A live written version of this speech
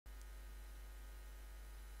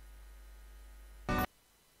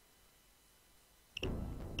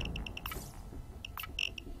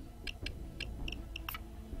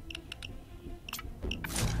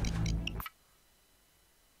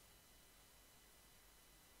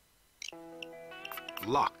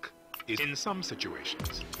luck is in some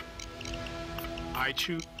situations. I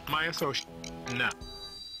choose my associate now.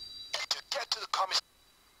 To get to the commissary.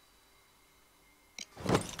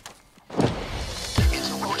 It's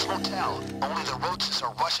a Roach motel. Only the Roaches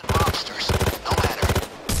are Russian mobsters. No matter.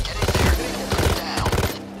 Get in there and put it down.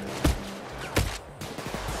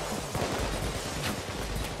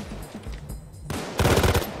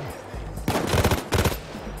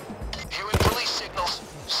 Hearing police signals.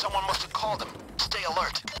 Someone must have called them. Stay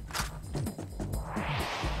alert.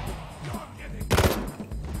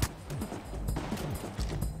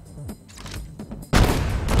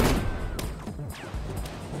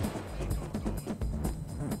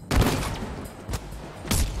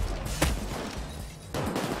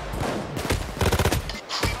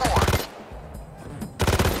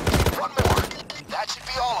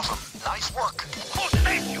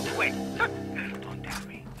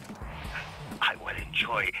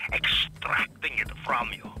 Extracting it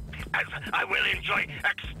from you, as I will enjoy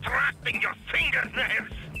extracting your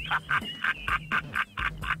fingernails.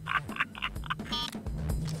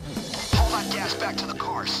 Haul that gas back to the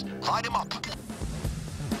cars. Light him up.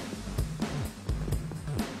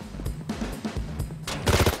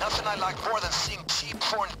 Nothing I like more than seeing cheap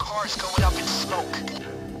foreign cars going up in smoke.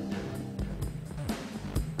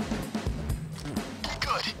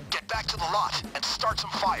 Good. Get back to the lot and start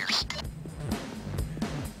some fires.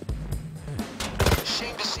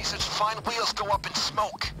 Shame to see such fine wheels go up in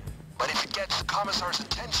smoke. But if it gets the commissar's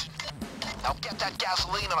attention, now get that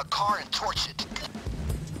gasoline in a car and torch it.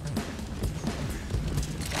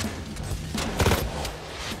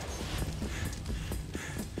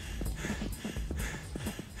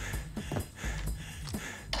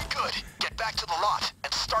 Good. Get back to the lot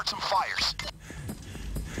and start some fires.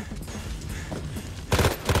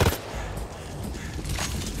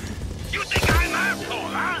 You think I'm asshole,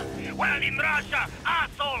 huh? Well, in Russia,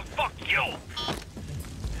 asshole, fuck you!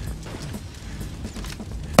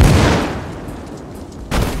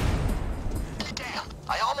 Damn,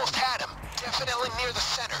 I almost had him. Definitely near the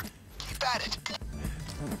center. Keep at it.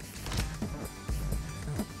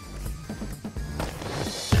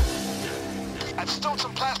 I've stowed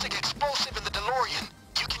some plastic explosive in the DeLorean.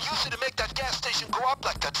 You can use it to make that gas station go up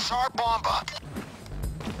like the Tsar Bomba.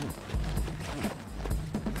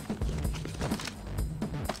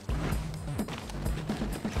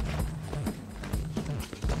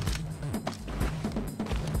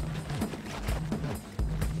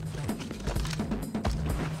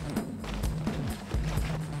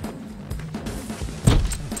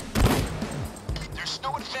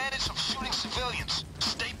 Civilians.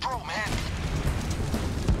 Stay pro, man.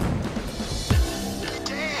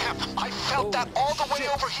 Damn! I felt that all the way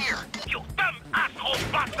over here. You dumb asshole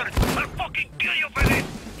bastard! I'll fucking kill you for this!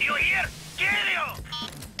 You hear? Kill you!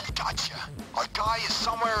 Gotcha. Our guy is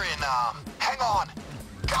somewhere in, hang on.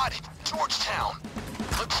 Got it. Georgetown.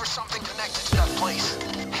 Look for something connected to that place.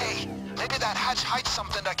 Hey, maybe that hatch hides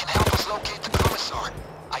something that can help us locate the commissar.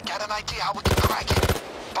 I got an idea how we can crack it.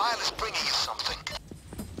 Bile is bringing you something.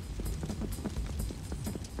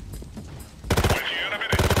 In a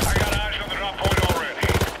minute. I got eyes on the drop point already.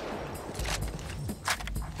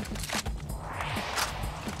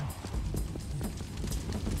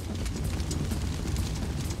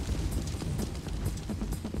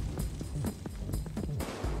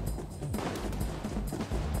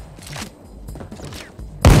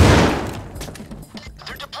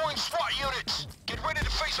 They're deploying SWAT units. Get ready to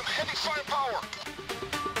face some heavy firepower.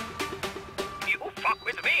 You fuck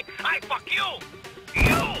with me, I fuck you!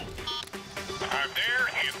 You! I'm there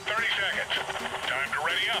in 30 seconds. Time to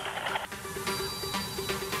ready up.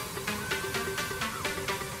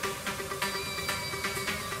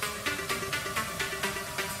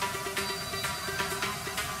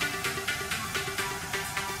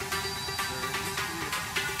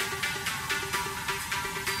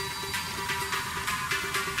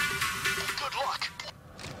 Good luck.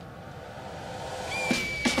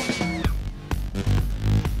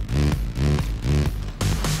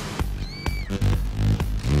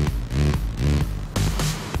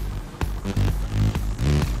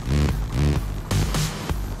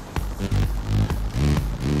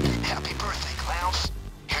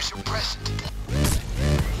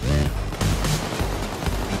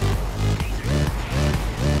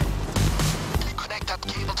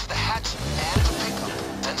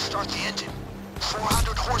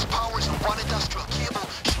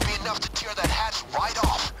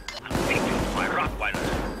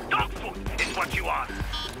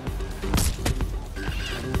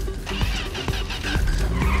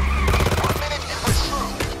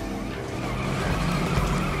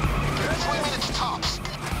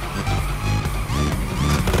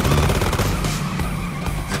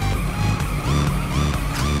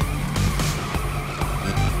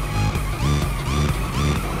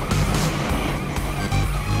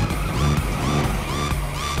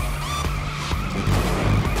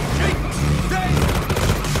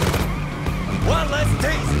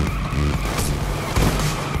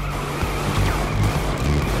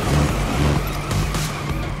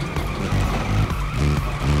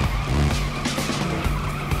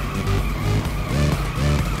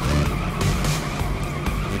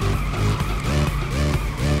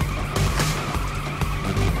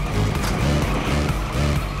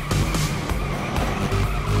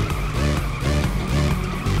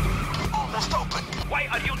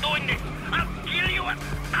 are you doing this? I'll kill you a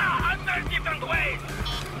 100 different ways!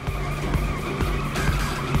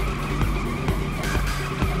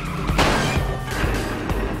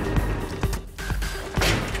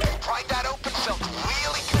 Prying that open felt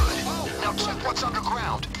really good. Now check what's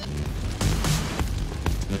underground.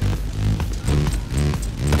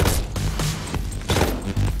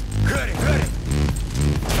 Ready!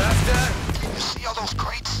 Faster! You see all those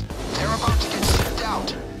crates? They're about to get shipped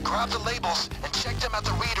out. Grab the labels and check them at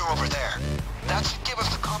the reader over there. That should give us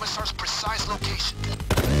the commissar's precise location.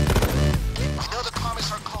 We know the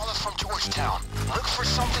commissar called us from Georgetown. Look for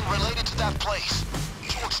something related to that place.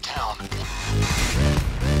 Georgetown.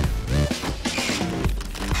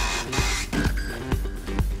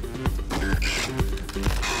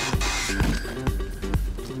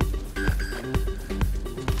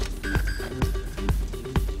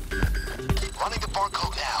 Running the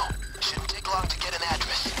barcode now. Shouldn't take long to get an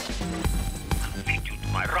address. I'll feed you to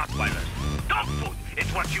my Rottweilers. Dog food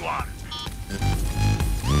is what you are.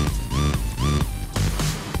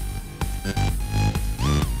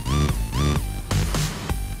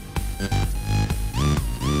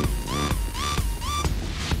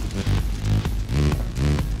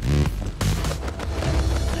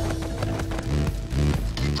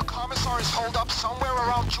 The commissar is holed up somewhere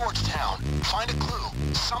around Georgetown. Find a clue.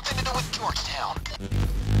 Something to do with Georgetown.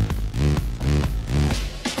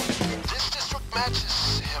 This district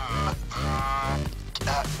matches him.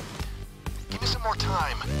 Give me some more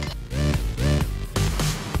time.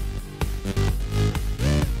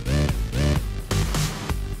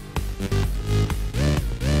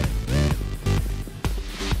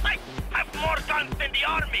 I have more guns than the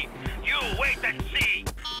army. You wait and see.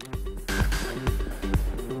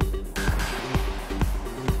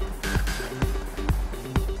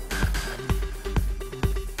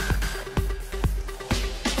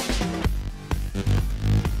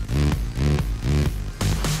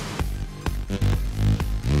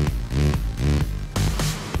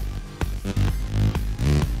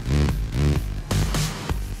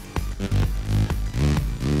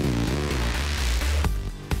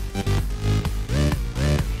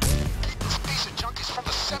 This piece of junk is from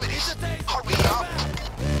the 70s. Hurry up!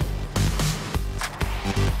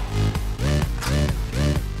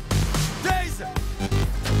 Days!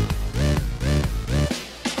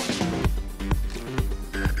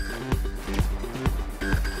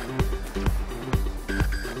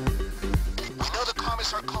 We know the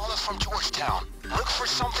commissar called us from Georgetown. Look for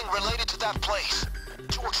something related to that place.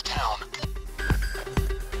 Georgetown.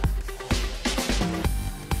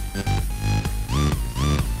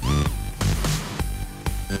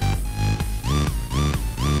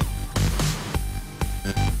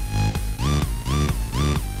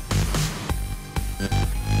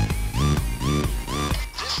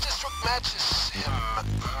 This district matches him.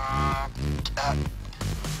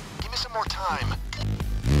 Give me some more time.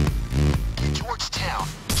 Georgetown.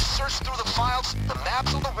 Search through the files, the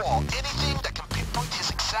maps on the wall, anything that can pinpoint his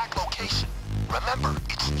exact location. Remember,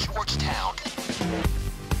 it's Georgetown.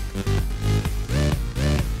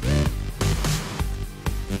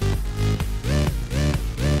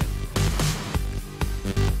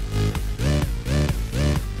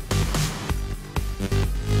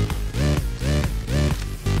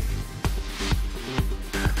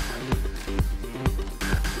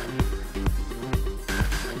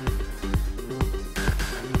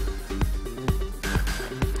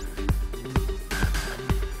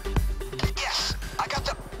 Yes, I got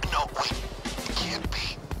the... No, wait. It can't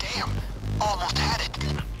be. Damn. Almost had it.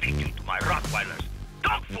 I'll feed you to my Rottweilers.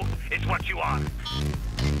 Dog food is what you are.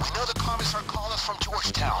 We know the commissar called us from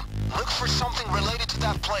Georgetown. Look for something related to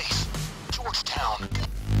that place. Georgetown.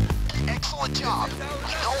 Excellent job.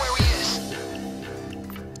 We know where he is.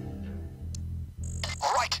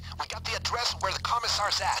 All right, we got the address where the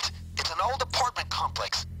commissar's at. It's an old apartment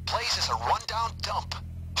complex. Place is a rundown dump.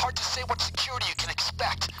 Hard to say what security you can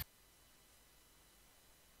expect.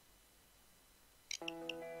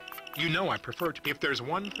 You know I prefer to... If there's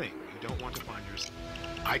one thing you don't want to find yourself,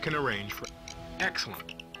 I can arrange for...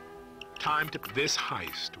 Excellent. Time to... This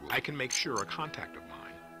heist. I can make sure a contact of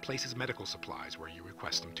mine places medical supplies where you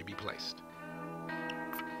request them to be placed.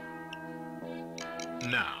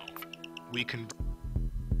 Now, we can...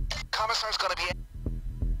 Commissar's gonna be...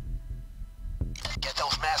 Get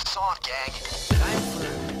those masks on, gang.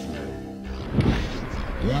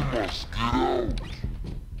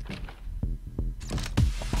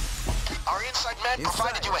 Our inside man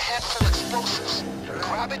provided you a handful of explosives.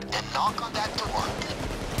 Grab it and knock on that door.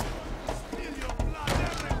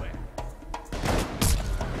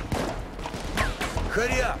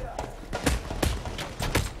 Hurry up!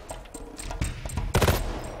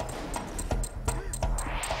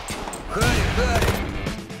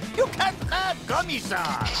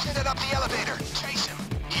 commissar! He's headed up the elevator. Chase him.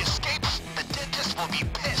 He escapes, the dentist will be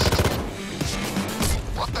pissed.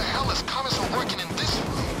 What the hell is Commissar working in this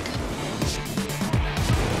room?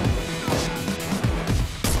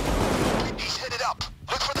 He's headed up.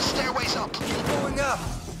 Look for the stairways up. Keep going up!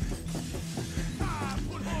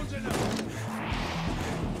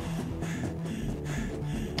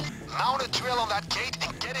 Mount a drill on that gate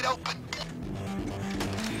and get it open.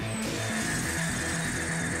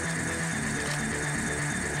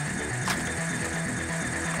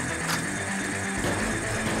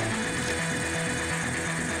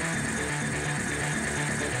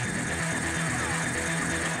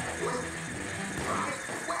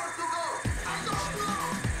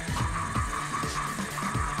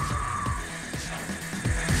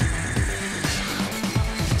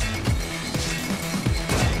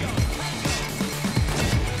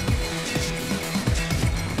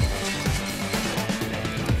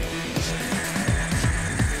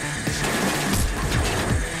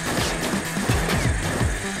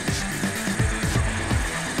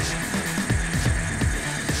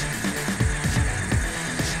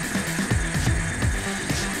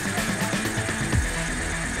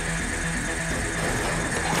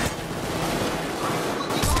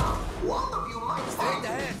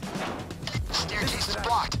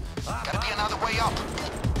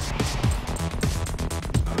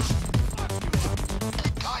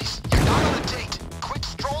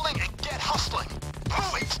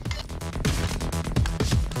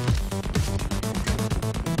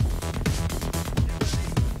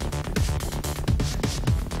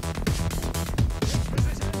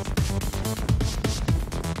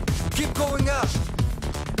 Keep going up!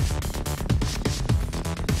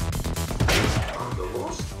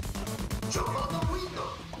 Jump out the window.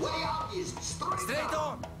 Way out is straight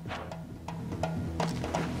on!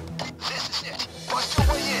 This is it. Bust your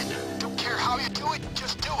way in. Don't care how you do it,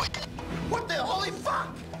 just do it. What the holy fuck?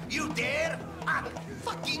 You dare? I'll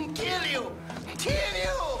fucking kill you! Kill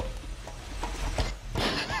you!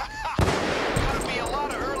 Gotta be a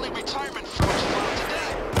lot of early retirement folks around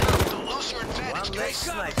today. Don't lose your advantage, One less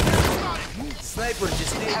guys. sniper. Sniper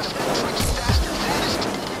just needs Has that tricky bastard vanished?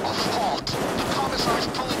 A fault. The commissar's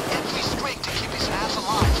pulling every string to keep his ass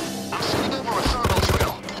alive. I'm sending over a thermal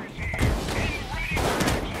drill.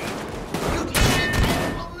 You kidding me?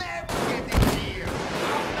 We'll never get in here!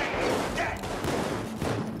 I'll make you dead!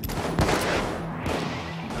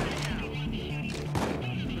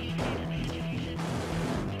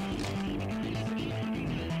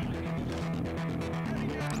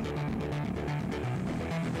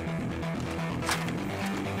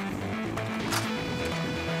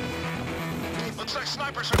 Looks like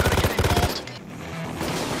snipers are gonna get involved.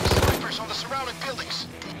 Snipers on the surrounding buildings.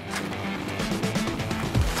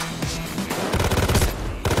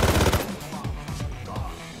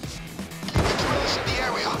 The drill is in the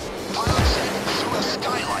area. Pilots in through a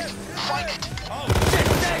skylight. Find it. Oh, shit!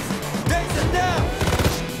 Days are down!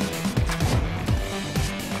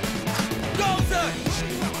 Go, sir!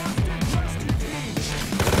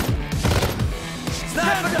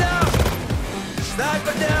 Sniper down!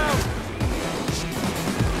 Sniper down!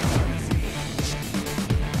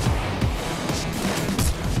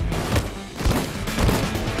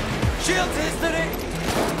 Shields history!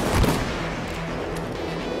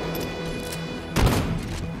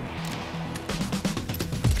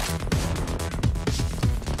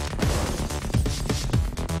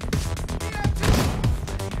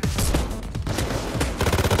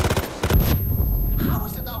 How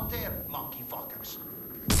is it out there, monkey fuckers?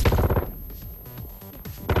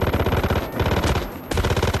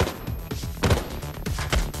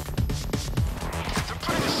 They're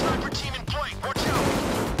putting a sniper team in play. Watch out.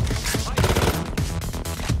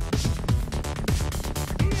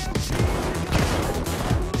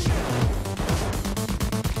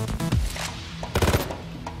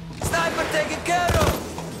 Sniper taken care of!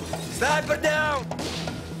 Sniper down!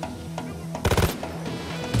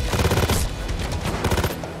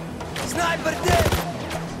 Sniper dead!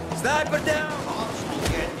 Sniper down! Hogs will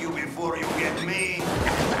get you before you get me,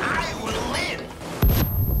 and I will live!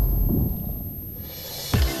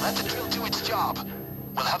 Let the drill do its job.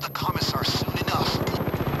 We'll have the commissar soon enough.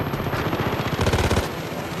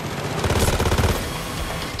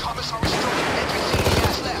 Commissar is throwing everything he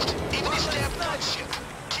has left, even his damn gunship.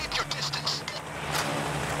 Keep your distance.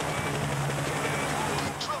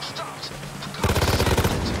 Drill stopped. The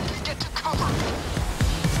commissar. Get to cover.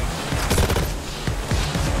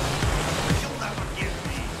 You'll never get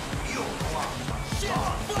me, you clown.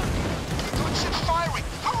 Gunship firing.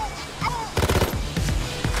 Move! Move!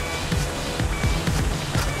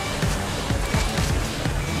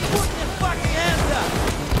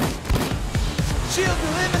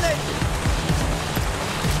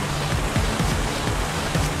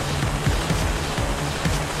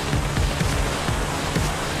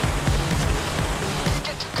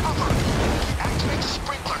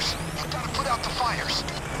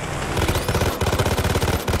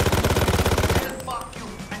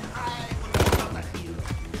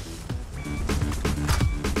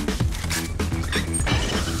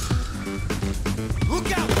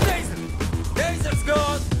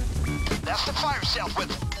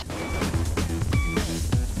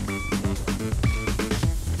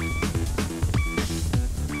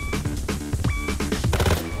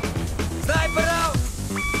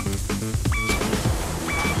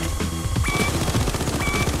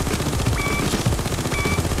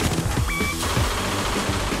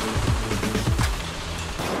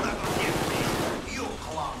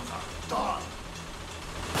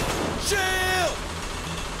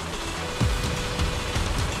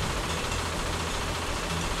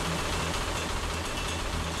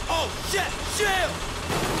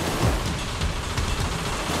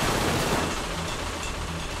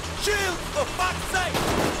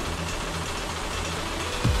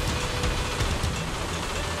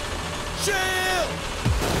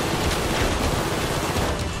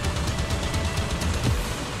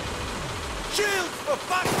 Shield, for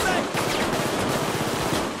fuck's sake!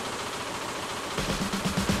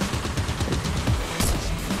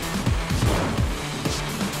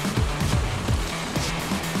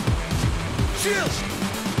 Shield!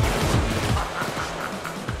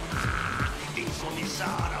 Il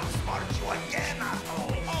commissario sparge you again,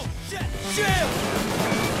 asshole! Oh, shit! Shield!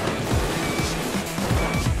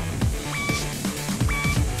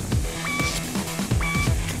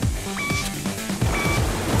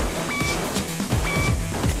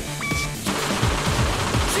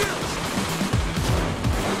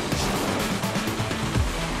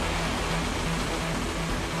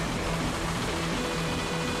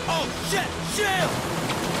 Oh, shit! Shield!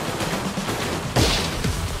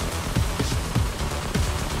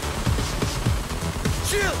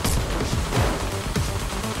 Shield!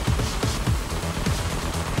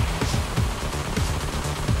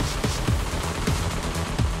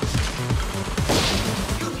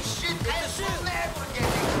 You shit ass will never get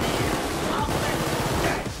it here! I'll let you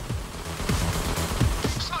dead!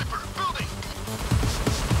 Sniper, building!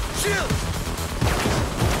 Shield!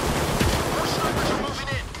 More snipers are moving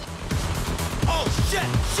in! Oh, shit!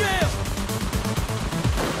 Shield!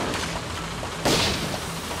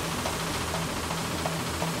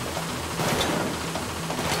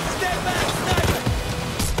 Stay back, sniper!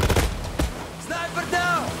 Sniper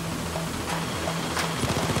down!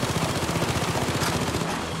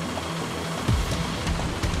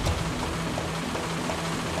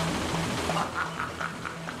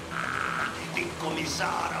 Il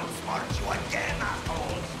commissario sparge you again,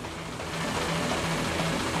 assholes!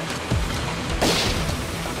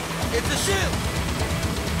 It's a shield!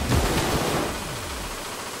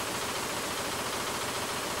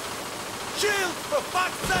 Shield, for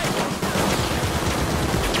fuck's sake!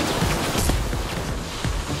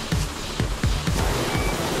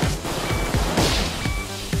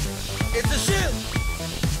 It's a shield!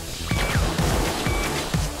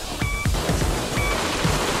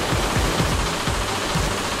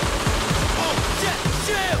 Oh, shit!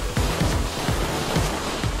 Shield!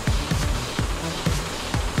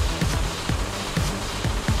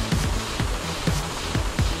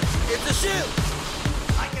 It's a shield!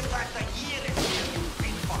 I can last a year in here, you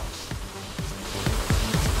big fucks!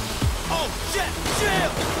 Oh, shit!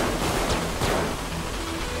 Shield!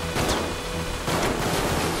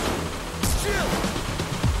 Shield!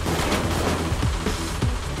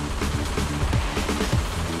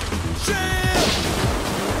 Shield!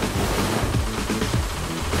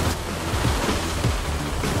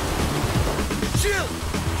 Shield!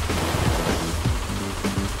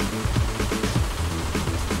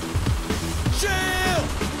 Shield!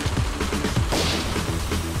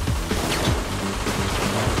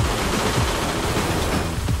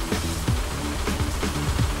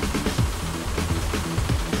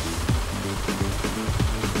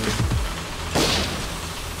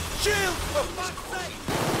 Shield, for fuck's sake!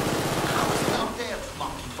 How's it out there,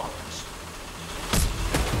 monkey fuckers?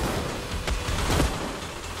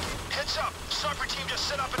 Heads up! Sniper team just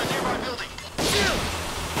set up in a nearby building. Shield!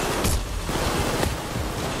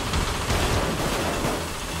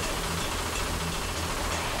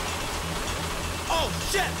 Oh,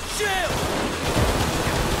 shit! Shield!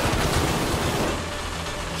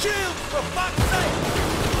 Shield, for fuck's sake!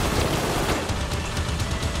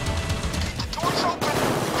 The door's open!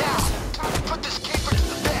 Now! Time to put this caper to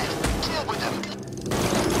the bed! Deal with him!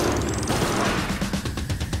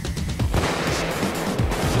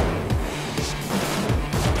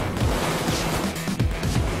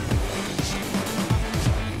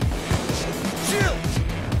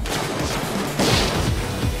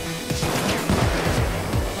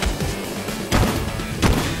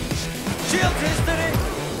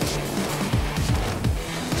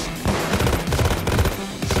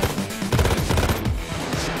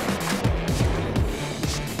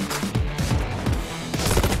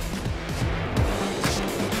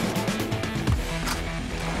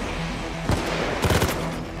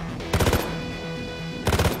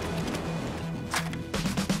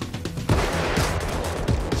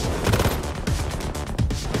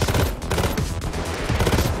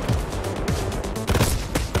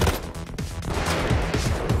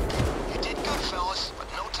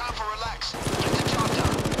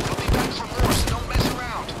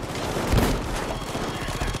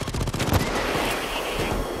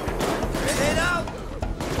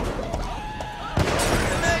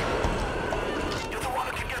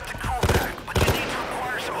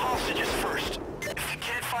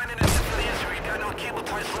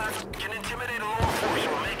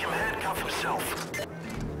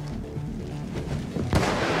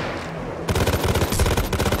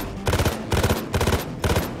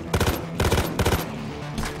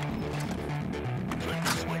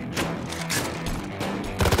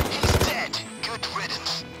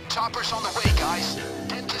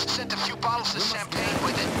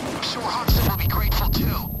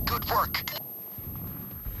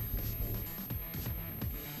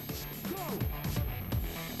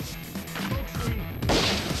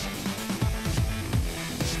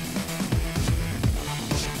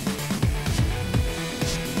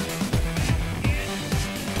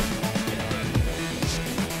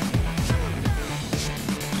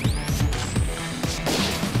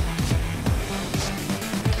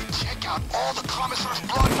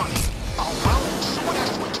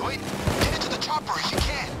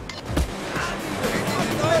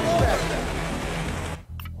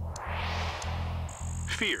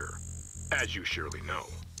 Fear, as you surely know,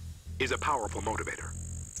 is a powerful motivator.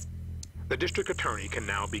 The district attorney can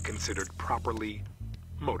now be considered properly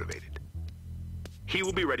motivated. He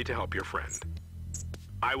will be ready to help your friend.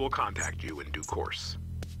 I will contact you in due course.